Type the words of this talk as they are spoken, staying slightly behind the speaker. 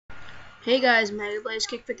Hey guys,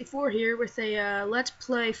 MegaBlazeKick54 here with a Let's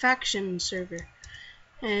Play faction server.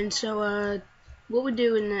 And so, what we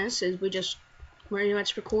do in this is we just pretty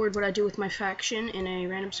much record what I do with my faction in a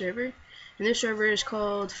random server. And this server is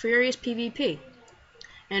called Furious PvP.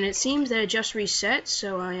 And it seems that it just reset,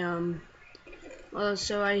 so I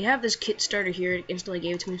have this kit starter here. It instantly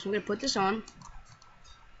gave it to me, so I'm gonna put this on.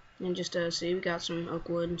 And just see, we got some oak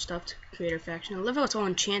wood and stuff to create our faction. I love how it's all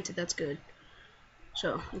enchanted. That's good.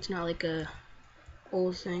 So it's not like a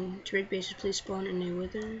old thing. To rig bases, please spawn in a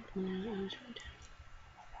wither.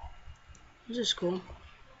 This is cool.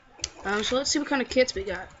 So let's see what kind of kits we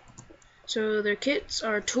got. So their kits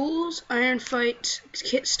are tools, iron fight,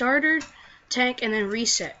 kit starter, tank, and then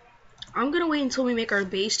reset. I'm gonna wait until we make our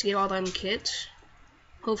base to get all them kits.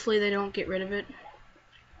 Hopefully they don't get rid of it.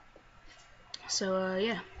 So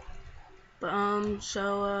yeah. But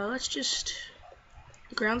let's just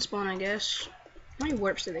ground spawn, I guess. How many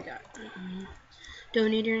warps do they got?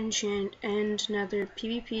 Donator, enchant, and nether,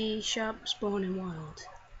 PvP, shop, spawn, and wild.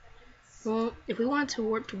 Well, if we want to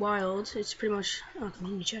warp to wild, it's pretty much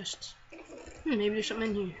community chests. Maybe there's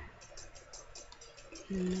something in here.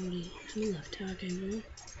 Nobody left. Okay, man.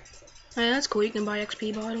 Oh, yeah, that's cool. You can buy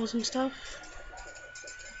XP bottles and stuff.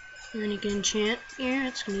 And then you can enchant. Yeah,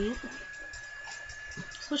 that's neat.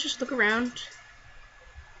 So let's just look around.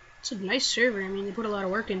 It's a nice server. I mean, they put a lot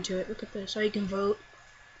of work into it. Look at this. Oh, you can vote.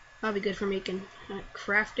 That'll be good for making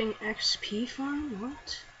crafting XP farm.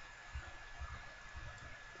 What?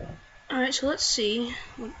 Alright, so let's see.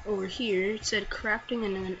 Over here, it said crafting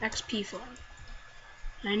and an XP farm.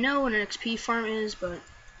 I know what an XP farm is, but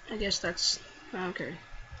I guess that's okay.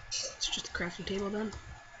 It's just a crafting table then.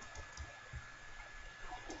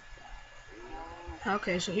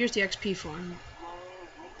 Okay, so here's the XP farm.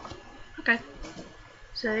 Okay.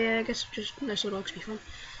 So yeah, I guess just a nice little XP farm.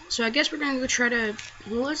 So I guess we're gonna go try to.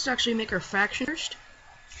 Well, let's actually make our faction first.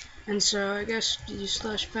 And so I guess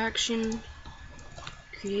 /faction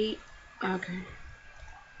create. Okay.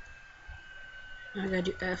 I gotta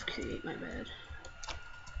do F create. My bad.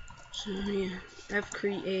 So yeah, F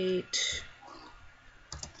create.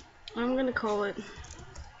 I'm gonna call it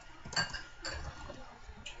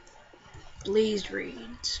Blazed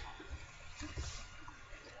Raids.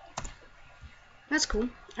 That's cool.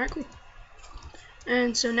 Alright, cool.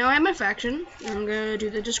 And so now I have my faction. I'm gonna do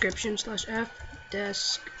the description /F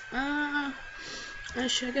desk. I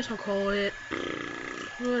guess I'll call it.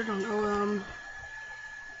 I don't know.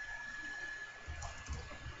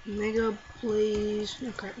 Mega Blaze.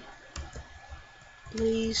 Okay.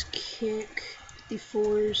 Blaze Kick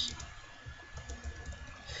 54's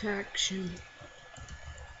faction.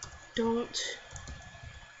 Don't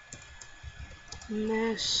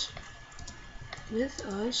mess with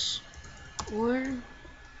us, or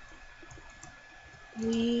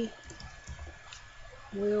we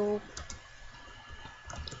will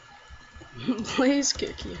blaze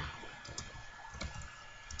kick you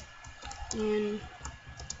in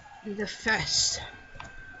the fest.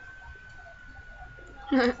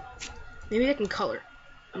 Maybe I can color.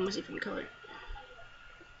 I'm gonna see if I can color.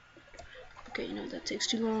 Okay, you know that takes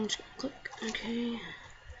too long. Just click. Okay,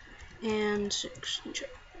 and 6. Check.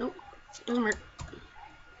 Nope, doesn't work.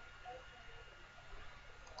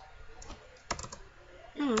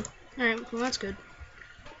 Alright, well that's good.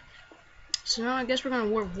 So now I guess we're gonna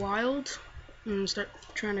warp wild and start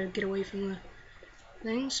trying to get away from the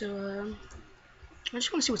thing. So I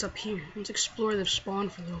just want to see what's up here. Let's explore the spawn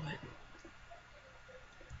for a little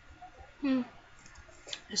bit.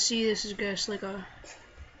 I see this is just like a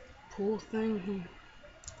pool thing.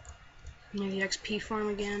 Maybe XP farm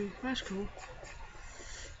again. That's cool.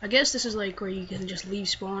 I guess this is like where you can just leave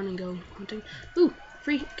spawn and go hunting. Ooh,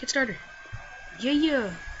 free kit starter. Yeah.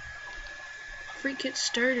 Free kit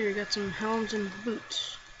starter. Got some helms and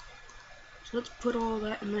boots. So let's put all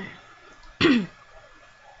that in there.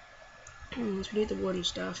 We need the wooden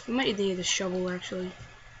stuff. We might need the shovel actually.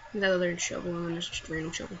 That other shovel and then there's just a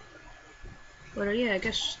random shovel. But yeah, I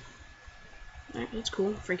guess. Alright, that's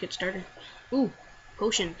cool. Free kit starter. Ooh,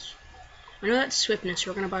 potions. I know that's swiftness, so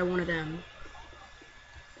we're gonna buy one of them.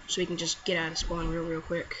 So we can just get out of spawn real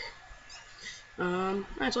quick.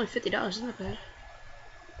 It's only $50, isn't that bad?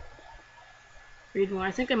 Read more.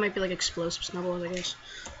 I think that might be like explosive snowballs, I guess.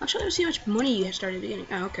 Actually, let's see how much money you start at the beginning.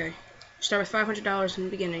 Oh, okay. Start with $500 in the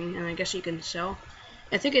beginning, and I guess you can sell.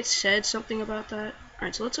 I think it said something about that.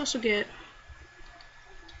 Alright, so let's also get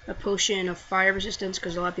a potion of fire resistance,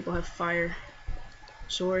 because a lot of people have fire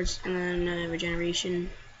swords, and then regeneration.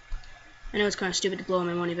 I know it's kind of stupid to blow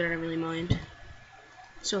my money, but I don't really mind.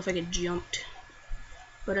 So if I get jumped.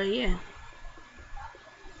 But yeah.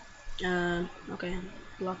 Okay.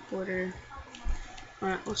 block border.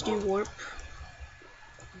 Alright, let's do warp.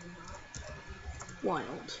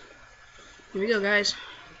 Wild. Here we go, guys.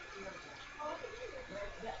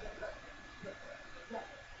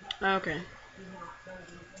 Okay.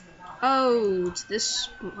 Oh, it's this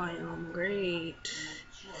biome. Great.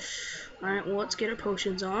 Alright, well, let's get our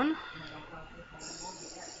potions on.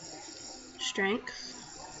 Strength.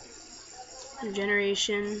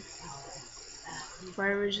 Regeneration.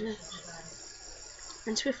 Fire resistance.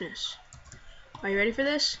 And swiftness. Are you ready for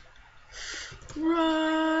this?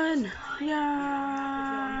 Run!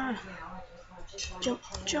 Yeah! Jump,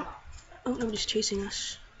 jump. Oh, nobody's chasing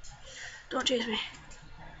us. Don't chase me.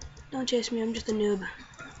 Don't chase me, I'm just a noob.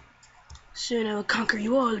 Soon I will conquer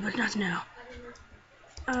you all, but not now.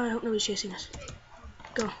 I hope nobody's chasing us.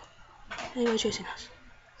 Go. Anybody chasing us?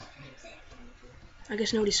 I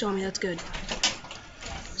guess nobody saw me, that's good.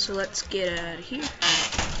 So let's get out of here.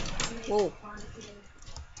 Whoa.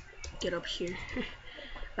 Get up here.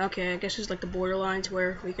 Okay, I guess it's like the borderlines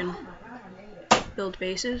where we can build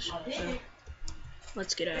bases. So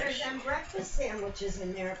let's get out of There's here. some breakfast sandwiches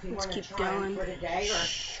in there if you Let's want to keep try going. them for today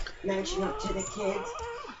or mention it to the kids.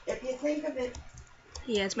 If you think of it,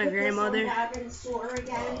 Yeah, it's my put this on grandmother. back in store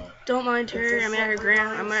again. Don't mind her. It's a I'm at her separate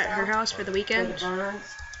I'm at her stuff house for the for the weekend. burns.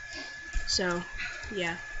 So,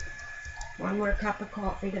 yeah. One more cup of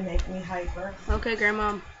coffee to make me hyper. Okay,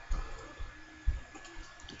 Grandma.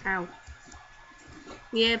 Ow.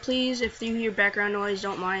 Yeah, please, if you hear background noise,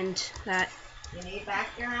 don't mind that. You need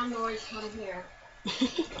background noise, come here.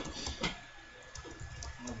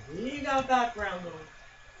 You got background noise.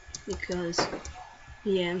 Because,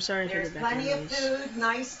 yeah, I'm sorry for There's the background plenty of noise. food,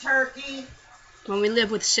 nice turkey. When we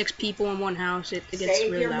live with 6 people in one house, it gets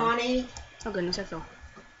Save really your loud. money. Oh goodness, I fell.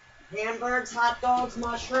 Hamburgers, hot dogs,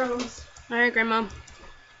 mushrooms, Alright, Grandma.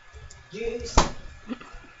 juice.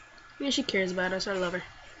 Yeah, she cares about us. I love her.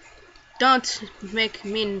 Don't make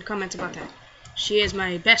mean comments about that. She is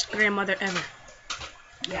my best grandmother ever.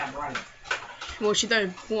 Yeah, right. Well,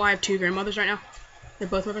 I have 2 grandmothers right now. They're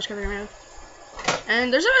both of us got their grandmother.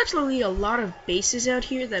 And there's actually a lot of bases out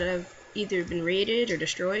here that have either been raided or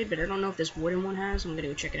destroyed, but I don't know if this wooden one has. I'm gonna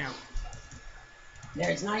go check it out.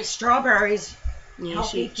 There's nice strawberries. Yeah,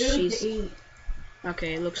 Healthy food she's to eat.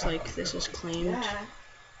 okay. It looks like this is claimed.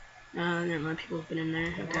 Yeah, Never mind. People have been in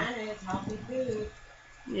there. Okay, bananas, healthy food.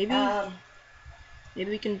 maybe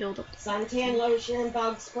we can build up. Suntan lotion,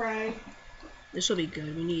 bug spray. This will be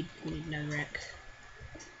good. We need netherrack.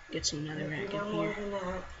 Get some netherrack No in more here. than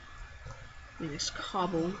that. Maybe this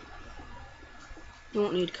cobble. You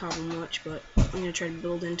won't need cobble much, but I'm gonna try to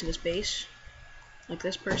build into this base, like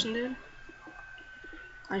this person did.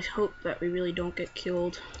 I hope that we really don't get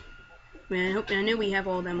killed. I knew we have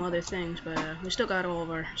all them other things, but we still got all of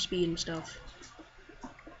our speed and stuff.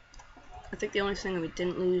 I think the only thing that we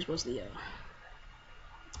didn't lose was the.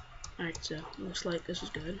 Alright, so looks like this is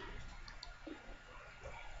good.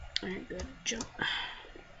 Alright, good. Jump.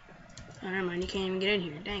 Oh, never mind, you can't even get in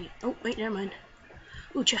here. Dang it. Oh, wait, never mind.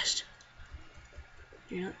 Ooh, chest.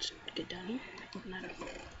 Here, let's get down here. Open that up.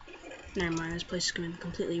 Never mind, this place is going to be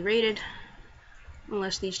completely raided.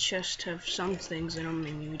 Unless these chests have some things in them.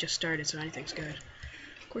 Maybe we just started, so anything's good.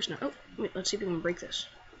 Of course not. Oh, wait, let's see if we can break this.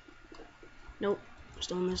 Nope, I'm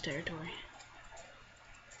still in this territory.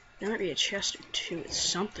 There might be a chest or 2 with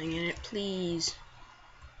something in it, please.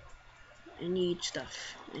 I need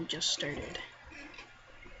stuff. I just started.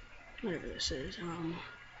 Whatever this is.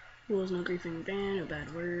 Rules, no griefing ban, no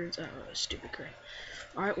bad words. Oh, stupid crap.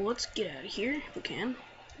 Alright, well, let's get out of here if we can.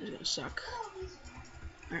 This is gonna suck.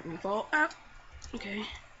 Alright, we're gonna fall out. Okay.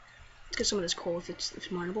 Let's get some of this coal if it's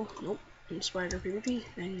mineable. Nope. And spider PvP.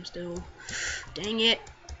 Dang, still. Dang it.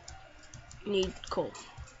 Need coal.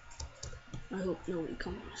 I hope nobody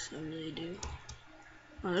comes. I really do.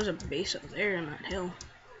 Oh, there's a base up there on that hill.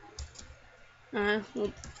 Well,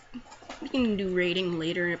 we can do raiding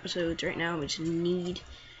later in episodes. Right now, we just need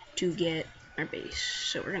to get our base.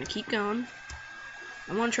 So we're gonna keep going.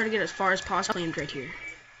 I want to try to get as far as possible claimed right here.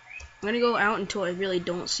 I'm gonna go out until I really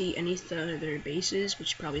don't see any other bases,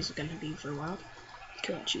 which probably is gonna be for a while.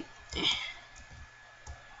 Kill that sheep.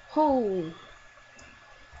 Oh.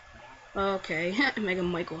 Okay, Mega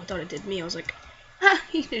Michael. I thought it did me. I was like, ha!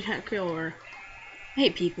 He did not kill her. I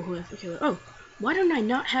hate people who have to kill her. Oh, why don't I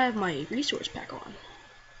not have my resource pack on?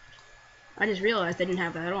 I just realized I didn't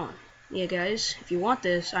have that on. Yeah, guys, if you want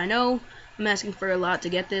this, I know I'm asking for a lot to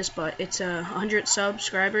get this, but it's 100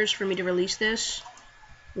 subscribers for me to release this.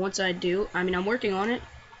 Once I do, I mean, I'm working on it.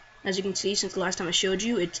 As you can see, since the last time I showed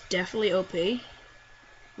you, it's definitely OP. I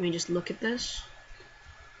mean, just look at this.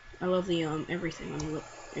 I love the everything. I mean, look,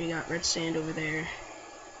 you got red sand over there.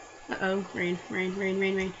 Uh-oh, rain, rain, rain,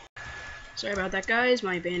 rain, rain. Sorry about that, guys.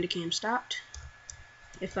 My Bandicam stopped.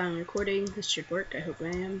 If I'm recording, this should work. I hope I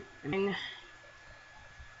am.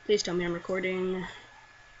 Please tell me I'm recording.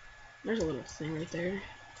 There's a little thing right there.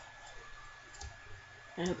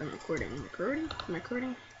 I hope I'm recording. I'm recording? Am I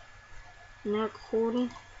recording? I'm not recording.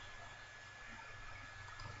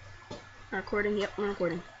 I'm recording. Yep, I'm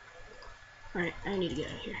recording. Alright, I need to get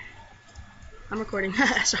out of here. I'm recording.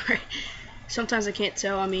 Sorry. Sometimes I can't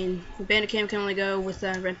tell. I mean, the Bandicam can only go with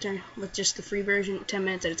Renter, with just the free version, 10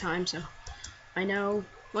 minutes at a time, so I know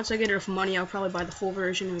once I get enough money, I'll probably buy the full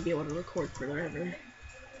version and be able to record forever.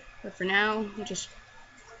 But for now, just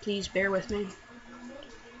please bear with me.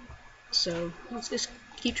 So, let's just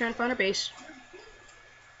keep trying to find our base.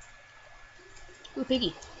 Ooh,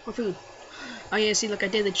 piggy. More food. Oh yeah, see, look, I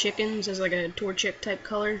did the chickens as like a Torchic type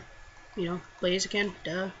color. You know, Blaziken,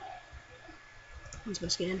 duh. That's my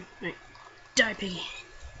skin. Alright. Die, piggy.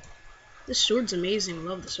 This sword's amazing. I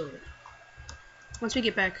love the sword. Once we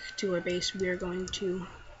get back to our base, we are going to...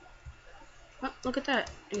 Oh, look at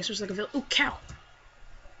that. I guess there's like a village. Ooh, cow!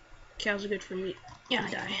 Cows are good for meat. Yeah,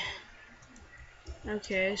 die.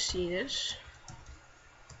 Okay, I see this.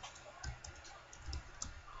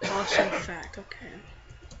 Awesome fact, okay.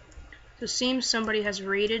 So it seems somebody has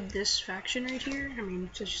raided this faction right here. I mean,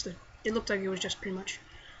 it's just it looked like it was just pretty much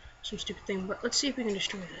some stupid thing, but let's see if we can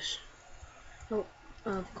destroy this. Oh,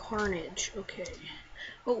 of carnage, okay.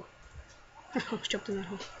 Oh, I almost jumped in that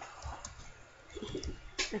hole.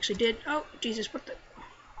 Actually did. Oh, Jesus, what the?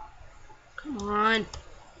 Come on.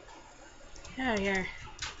 Get out of here.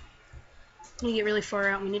 We need to get really far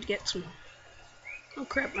out. We need to get some... Oh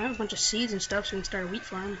crap, I have a bunch of seeds and stuff so we can start a wheat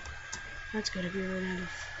farm. That's good if we run out of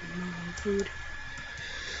food.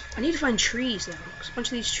 I need to find trees though, because a bunch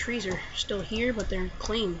of these trees are still here, but they're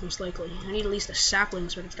clean, most likely. I need at least a sapling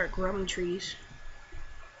so I can start growing trees.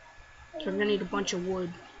 So I'm gonna need a bunch of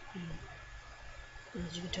wood.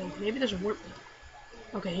 As you can tell, maybe there's a warp.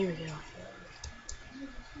 Okay, here we go.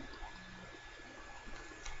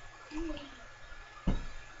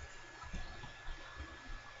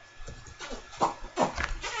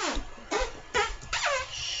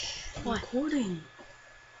 Recording.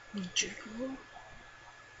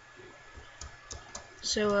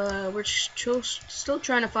 So we're still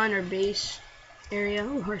trying to find our base area.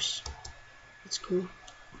 Oh, horse. That's cool.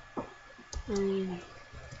 I mean,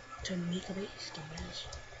 to make a base, dumbass.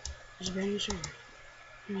 There's a brand new server.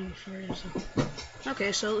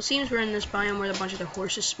 Okay, so it seems we're in this biome where a bunch of the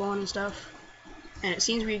horses spawn and stuff, and it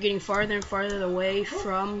seems we're getting farther and farther away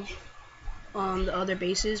from the other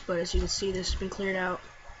bases. But as you can see, this has been cleared out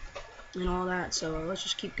and all that. So let's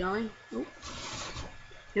just keep going. Oh.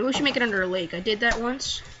 Maybe we should make it under a lake. I did that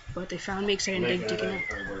once, but they found me because I didn't dig it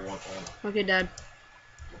up. Okay, Dad.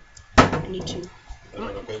 I need to. Oh.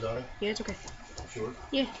 Okay, Donnie? Yeah, it's okay. Sure?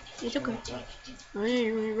 Yeah, it's okay. Oh, yeah,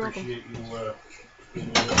 you're welcome. Appreciate you,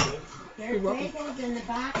 There's tables in the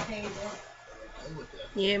back table.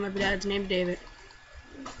 Yeah, my dad's named David.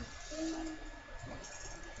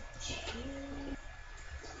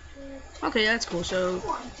 Okay, that's cool. So,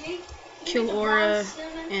 kill Aura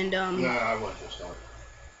and Nah, I want to start.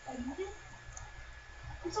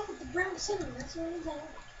 What's up with the brown cinnamon? That's what it is.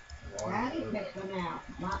 Daddy picked them out.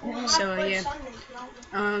 Not me. So yeah,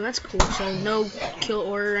 that's cool. So no kill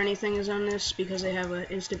Aura or anything is on this because they have an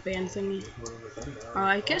instant ban thingy.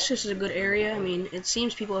 I guess this is a good area. I mean, it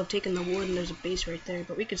seems people have taken the wood and there's a base right there,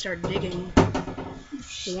 but we could start digging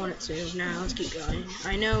if we wanted to. Now let's keep going.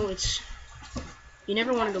 I know you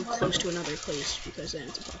never want to go close to another place because then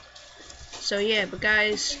it's a problem. So yeah, but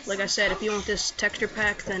guys, like I said, if you want this texture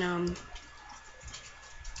pack, then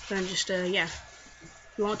just yeah.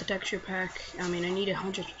 If you want the texture pack, I mean, I need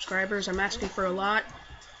 100 subscribers. I'm asking for a lot,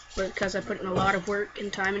 but because I put in a lot of work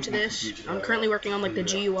and time into this. I'm currently working on like the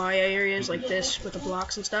GUI areas like this with the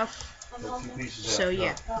blocks and stuff. So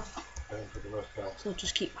yeah. So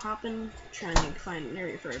just keep hopping, trying to find an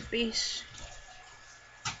area for a base.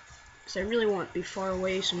 Because I really want to be far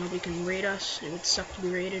away so nobody can raid us. It would suck to be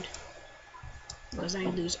raided. Because I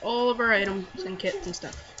lose all of our items and kits and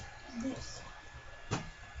stuff.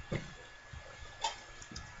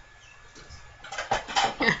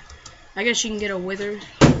 I guess you can get a wither.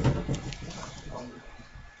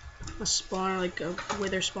 A spawn, like a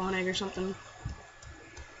wither spawn egg or something.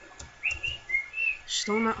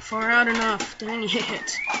 Still not far out enough. Dang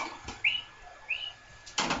it.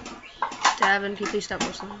 Davin, can you please stop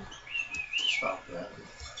whistling? Stop that.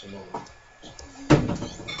 It's annoying.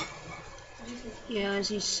 Yeah,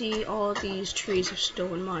 as you see, all of these trees are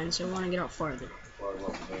still in mine, so I want to get out farther.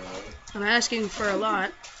 I'm asking for a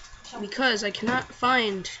lot because I cannot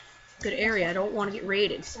find a good area. I don't want to get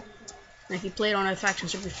raided. And if you played on a faction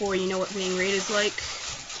server before, you know what being raided is like.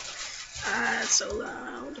 Ah, that's so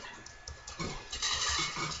loud.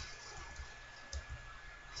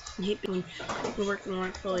 I hate when we're working on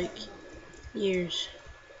it for like years.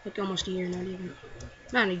 Like almost a year, not even.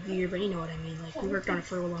 Not a year, but you know what I mean. Like, we worked on it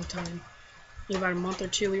for a long time. Like about a month or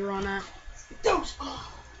two we were on that.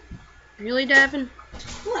 Really, Davin?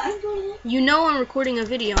 What? You know I'm recording a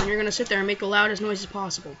video and you're gonna sit there and make the loudest noise as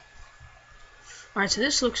possible. Alright, so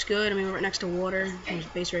this looks good. I mean, we're right next to water. There's a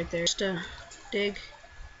base right there. Just dig.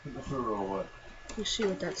 You see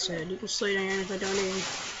what that said. You can slay down your by donating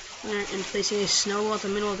and placing a snowball at the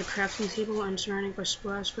middle of the crafting table and surrounding by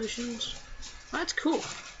splash potions. Well, that's cool.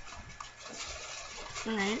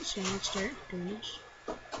 Alright, so let's start doing this.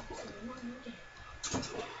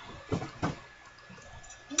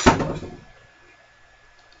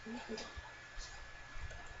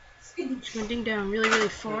 Just gonna dig down really, really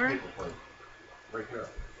far. Right here.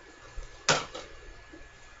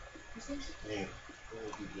 Yeah.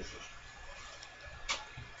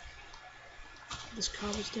 This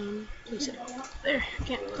cobblestone. Place it. There, I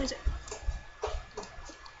can't place it.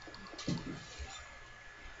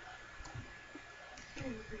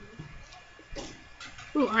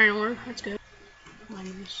 Ooh, iron ore. That's good.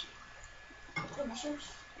 Mine this.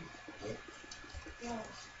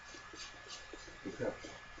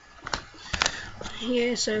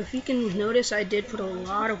 Yeah, so if you can notice, I did put a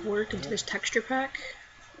lot of work into this texture pack.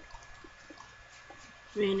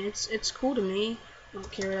 I mean, it's cool to me. I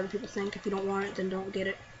don't care what other people think. If you don't want it, then don't get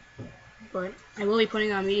it. But I will be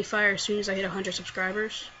putting on Mediafire as soon as I hit 100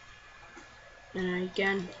 subscribers. And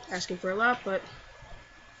again, asking for a lot, but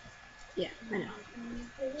yeah, I know.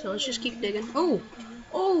 So let's just keep digging. Oh,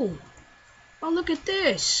 look at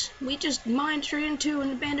this. We just mined straight into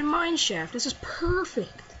an abandoned mine shaft. This is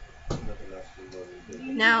perfect.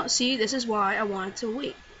 Now, see, this is why I wanted to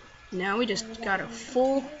wait. Now we just got a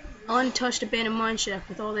full, untouched abandoned mine shaft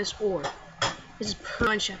with all this ore. This is per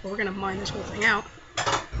mine shaft, but we're gonna mine this whole thing out.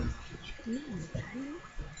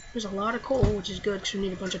 There's a lot of coal, which is good because we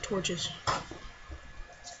need a bunch of torches.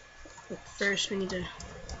 But first, we need to.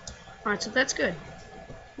 Alright, so that's good.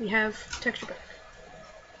 We have texture pack.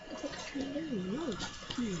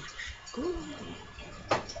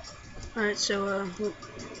 Alright, so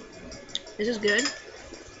this is good.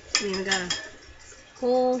 I mean, we got a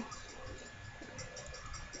whole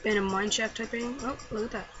abandoned mine shaft type thing. Oh, look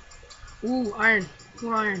at that. Ooh, iron.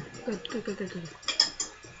 More iron. Good.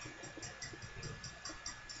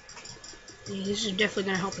 Yeah, this is definitely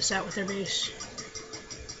gonna help us out with our base.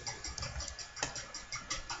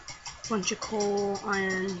 Bunch of coal,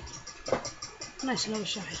 iron. Nice, another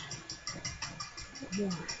side.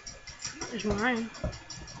 More. There's more iron.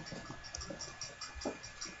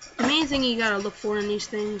 The main thing you gotta look for in these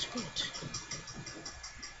things,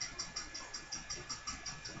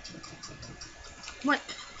 what?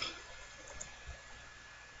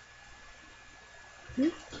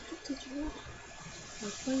 Hmm?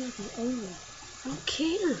 I don't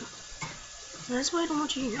care. That's why I don't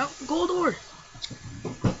want you here. Oh, gold ore!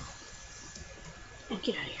 Oh,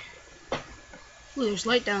 get out of here. Ooh, there's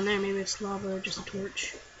light down there. Maybe it's lava or just a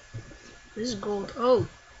torch. This is gold. Oh.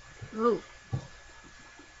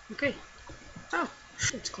 Okay. Oh,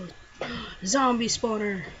 it's close. Zombie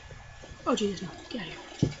spawner. Oh, Jesus, no. Get out of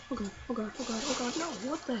here. Oh god, no.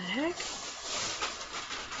 What the heck?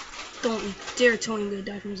 Don't you dare tell me I'm gonna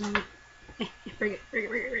die from a zombie. Break it.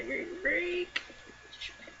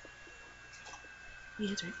 Yeah,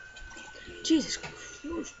 that's right. Jesus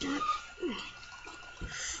Christ. No.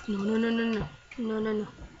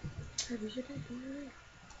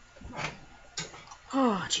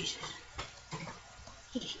 Oh, Jesus.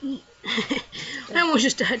 What did he eat? I almost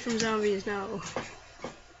just died from zombies. No.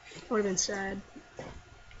 That would have been sad.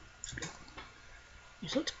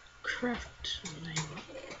 So let's craft.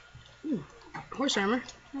 Ooh, horse armor.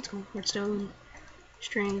 That's cool. Redstone,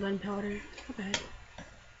 string, gunpowder. Not bad.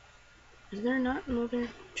 Is there not another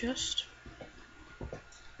chest?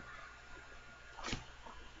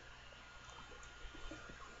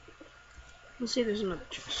 Let's see if there's another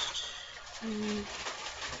chest.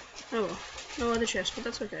 Oh well, no other chest, but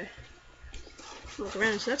that's okay. Look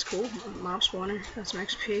around, so that's cool. Mob spawner, that's an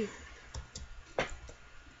XP.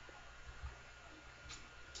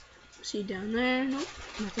 See down there? Nope,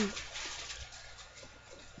 nothing.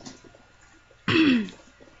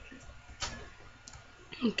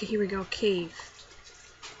 Okay, here we go. Cave.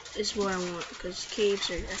 This is what I want because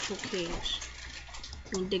caves are actual caves. I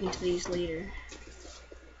can dig into these later.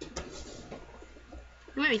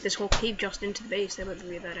 I might make this whole cave just into the base. That wouldn't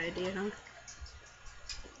be a bad idea, huh?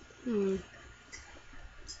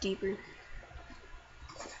 It's deeper.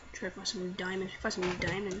 Try to find some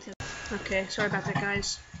diamonds. Okay, sorry about that,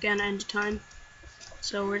 guys. Again, end of time.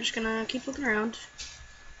 So we're just gonna keep looking around,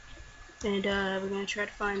 and we're gonna try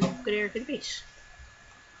to find a good area for the base.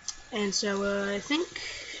 And so I think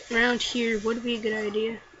around here would be a good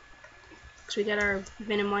idea, because we got our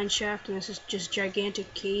abandoned mine shaft, and this is just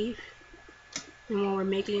gigantic cave. And while we're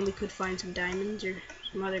making it, we could find some diamonds or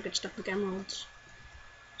some other good stuff like emeralds.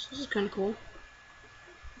 So this is kind of cool.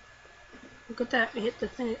 Look at that, we hit the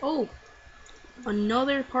thing. Oh!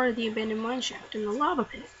 Another part of the abandoned mine shaft in the lava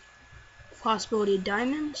pit. Possibility of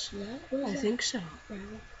diamonds? I think so.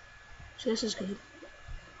 So this is good.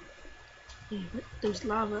 Yeah, but there's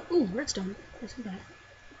lava. Ooh, redstone. That's not bad.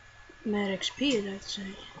 Mad XP, I'd have to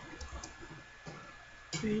say.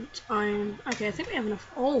 Great iron. Okay, I think we have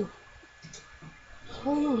enough. Oh!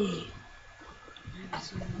 Holy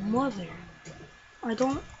mother. I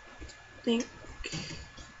don't think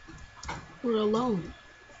we're alone.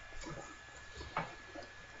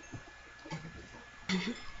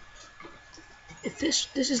 If this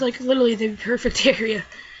is like literally the perfect area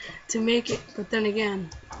to make it, but then again,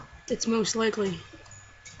 it's most likely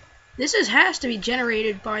this has to be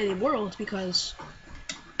generated by the world, because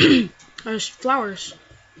there's flowers.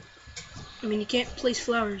 I mean, you can't place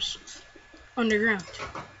flowers underground.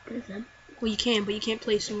 Well, you can, but you can't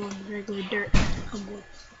place them on regular dirt.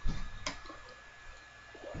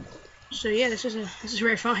 So yeah, this is a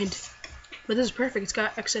rare find, but this is perfect. It's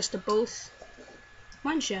got access to both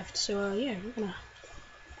mine shafts. So yeah, this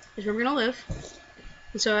is where we're gonna live.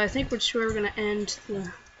 And so I think that's where we're gonna end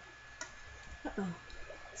the.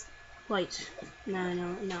 Light. No,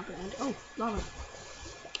 not gonna end. Oh, lava.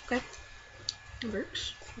 Okay, it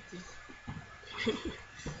works.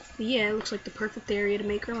 But yeah, it looks like the perfect area to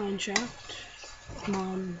make our mine shaft.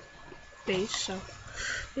 Base. So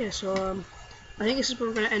yeah, so I think this is where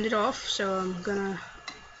we're gonna end it off. So I'm gonna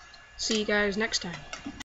see you guys next time.